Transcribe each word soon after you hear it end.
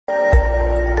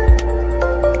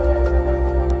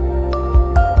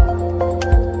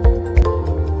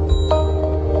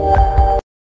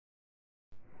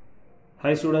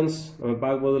Hi students, we will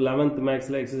talk about 11th maths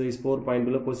exercise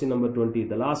 4.2 question number 20,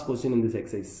 the last question in this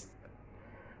exercise.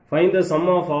 Find the sum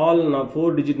of all 4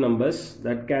 digit numbers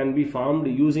that can be formed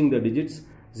using the digits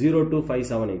 0 to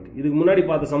 578. இதுக்கு முன்னாடி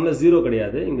பார்த்த சம்ல 0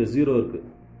 கிடையாது, இங்க 0 இருக்கு.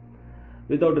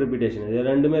 Without repetition. இது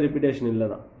ரெண்டுமே repetition இல்ல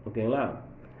தான். ஓகேங்களா?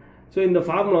 So இந்த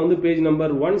ஃபார்முலா வந்து பேஜ்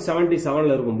நம்பர்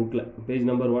 177ல இருக்கும் புக்ல. பேஜ்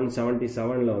நம்பர்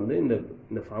 177ல வந்து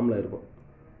இந்த ஃபார்முலா இருக்கும்.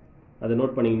 அதை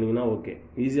நோட் பண்ணிக்கிட்டீங்கன்னா ஓகே,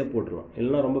 ஈஸியாக போட்டுடலாம்.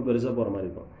 இல்லைனா ரொம்ப பெருசாக போகிற மாதிரி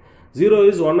இருக்கும். 0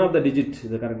 is one of the digit,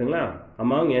 இது கரெக்டுங்களா?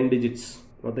 அமாங் n டிஜிட்ஸ்,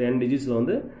 மொத்தம் n டிஜிட்ஸில்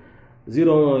வந்து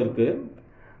 0வும் இருக்குது.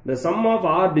 த some of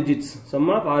R digits,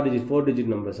 some of R digit 4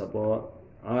 digit numbers. அப்போது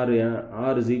r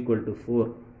is equal to 4,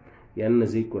 n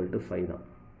is equal to 5 தான்.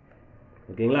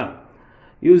 ஓகேங்களா?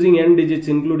 Using n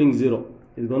digits including 0.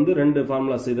 இதுக்கு வந்து ரெண்டு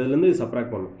ஃபார்முலாஸ், இதுலேருந்து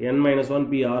சப்ராக்ட் பண்ணும். n-1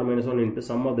 p r-1 into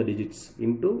some of the digits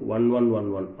into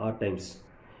 1111 r times.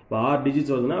 இப்போ R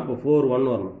digits வருதுன்னா அப்போ 4 1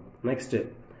 வரணும். நெக்ஸ்ட்டு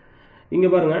இங்கே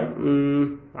பாருங்கள்,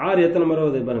 ஆர் எத்தனை முறை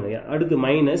வருது பாருங்கள். அடுத்து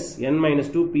minus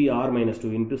n-2 p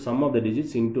r-2 into some of the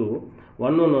digits into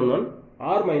 1111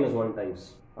 r-1 times.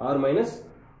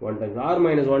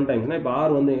 r-1 டைம்ஸ்னா இப்போ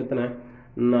ஆர் வந்து எத்தனை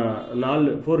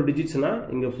 4 டிஜிட்ஸ்னா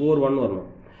இங்கே 4 1 வரணும்.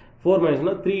 4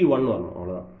 மைனஸ்னா 3 1 வரணும்,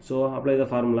 அவ்வளோதான். So apply the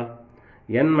formula.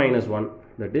 n-1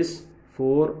 that is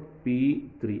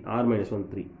 4p3 r-1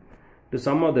 3 to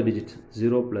sum of the digits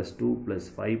 0 plus 2 plus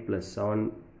 5 plus 7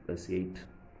 plus 8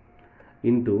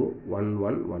 into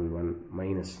 1111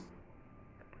 minus.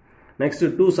 Next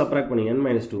 2 subtract பண்ணி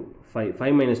n-2 5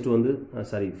 minus 2 வந்து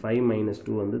 5 minus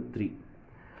 2 வந்து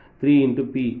 3 into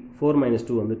p 4 minus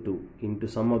 2 வந்து 2 into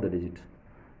sum of the digit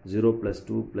 0 plus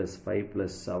 2 plus 5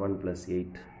 plus 7 plus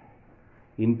 8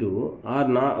 into r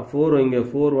 4 இங்கே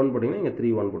 4 1 போட்டிங்கன்னா இங்கே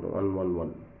 3 1 போட்டோம் 1 1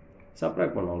 1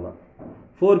 subtract பண்ணோம், அவ்வளோதான்.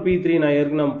 4p3 நான்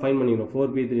ஏற்கனவே ஃபைன் பண்ணிக்கணும்.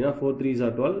 4p3 னா 4 3s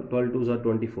are 12, 12 2s are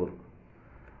 24.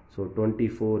 So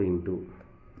 24 into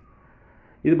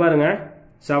இது பாருங்க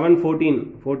 7 14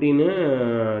 14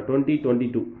 20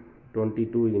 22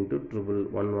 22 into triple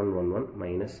 1111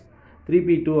 minus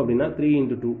 3p2 அப்படின்னா 3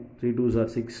 into 2 3 2s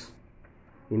are 6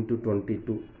 into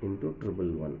 22 into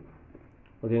triple 1.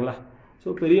 ஓகேங்களா? ஸோ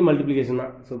பெரிய மல்டிப்ளிகேஷன்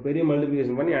தான். ஸோ பெரிய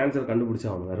மல்டிப்ளிகேஷன் பண்ணி ஆன்சர்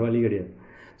கண்டுபிடிச்சாகணும், வேறு வழி கிடையாது.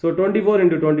 ஸோ 24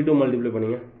 into 22 மல்டிப்ளை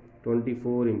பண்ணிங்க.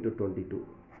 24 into 22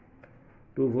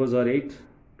 2 4s are 8,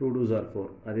 2 2s are 4,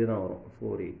 அதே தான் வரும்.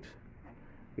 4 8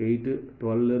 8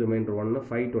 12 ரிமைண்டர் 1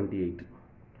 528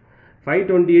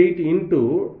 528 into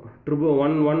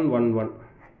 1111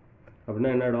 அப்படின்னா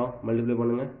என்னடா மல்டிப்ளை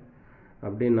பண்ணுங்க.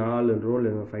 அப்படியே 4 ரோல்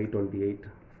 528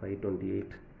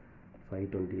 528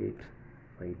 528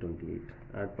 528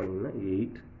 ஆட் பண்ணிங்கன்னா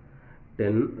 8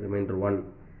 10 reminder 1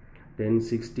 10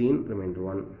 16 remainder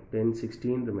 1 10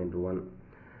 16 remainder 1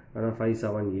 and 5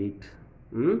 7 8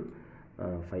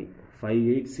 5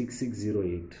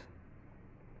 586608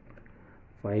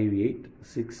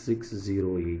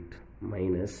 586608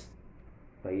 minus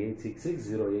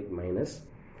 586608 minus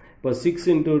இப்போ 6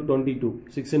 into 22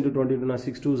 6 into 22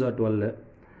 6 2s are 12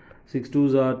 6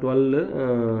 2s are 12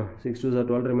 6 2s are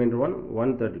 12 remainder 1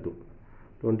 132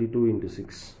 22 into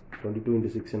 6 22 into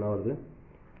 6 என்ன வருது?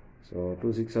 So 2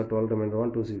 6 are 12 remainder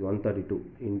 1 2 6 132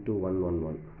 into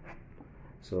 111.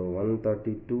 So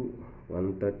 132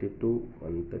 132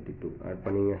 132 add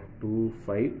பண்ணிங்க 2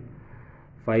 5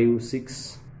 5 6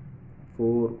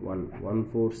 4 1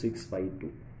 14652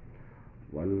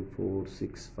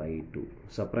 14652.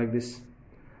 Subtract this.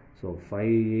 So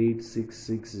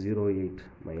 586608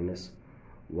 minus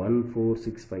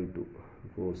 14652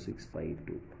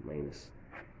 4652 minus.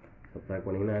 Subtract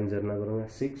பண்ணிங்கன்னா answer என்ன வருங்க?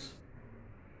 6.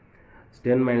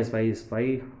 10 minus 5 is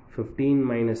 5, 15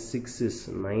 minus 6 is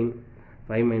 9,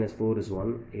 5 minus 4 is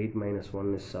 1, 8 minus 1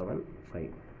 is 7,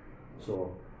 5. So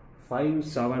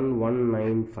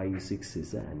 571956 is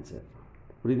the answer.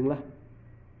 புரியுதுங்களா?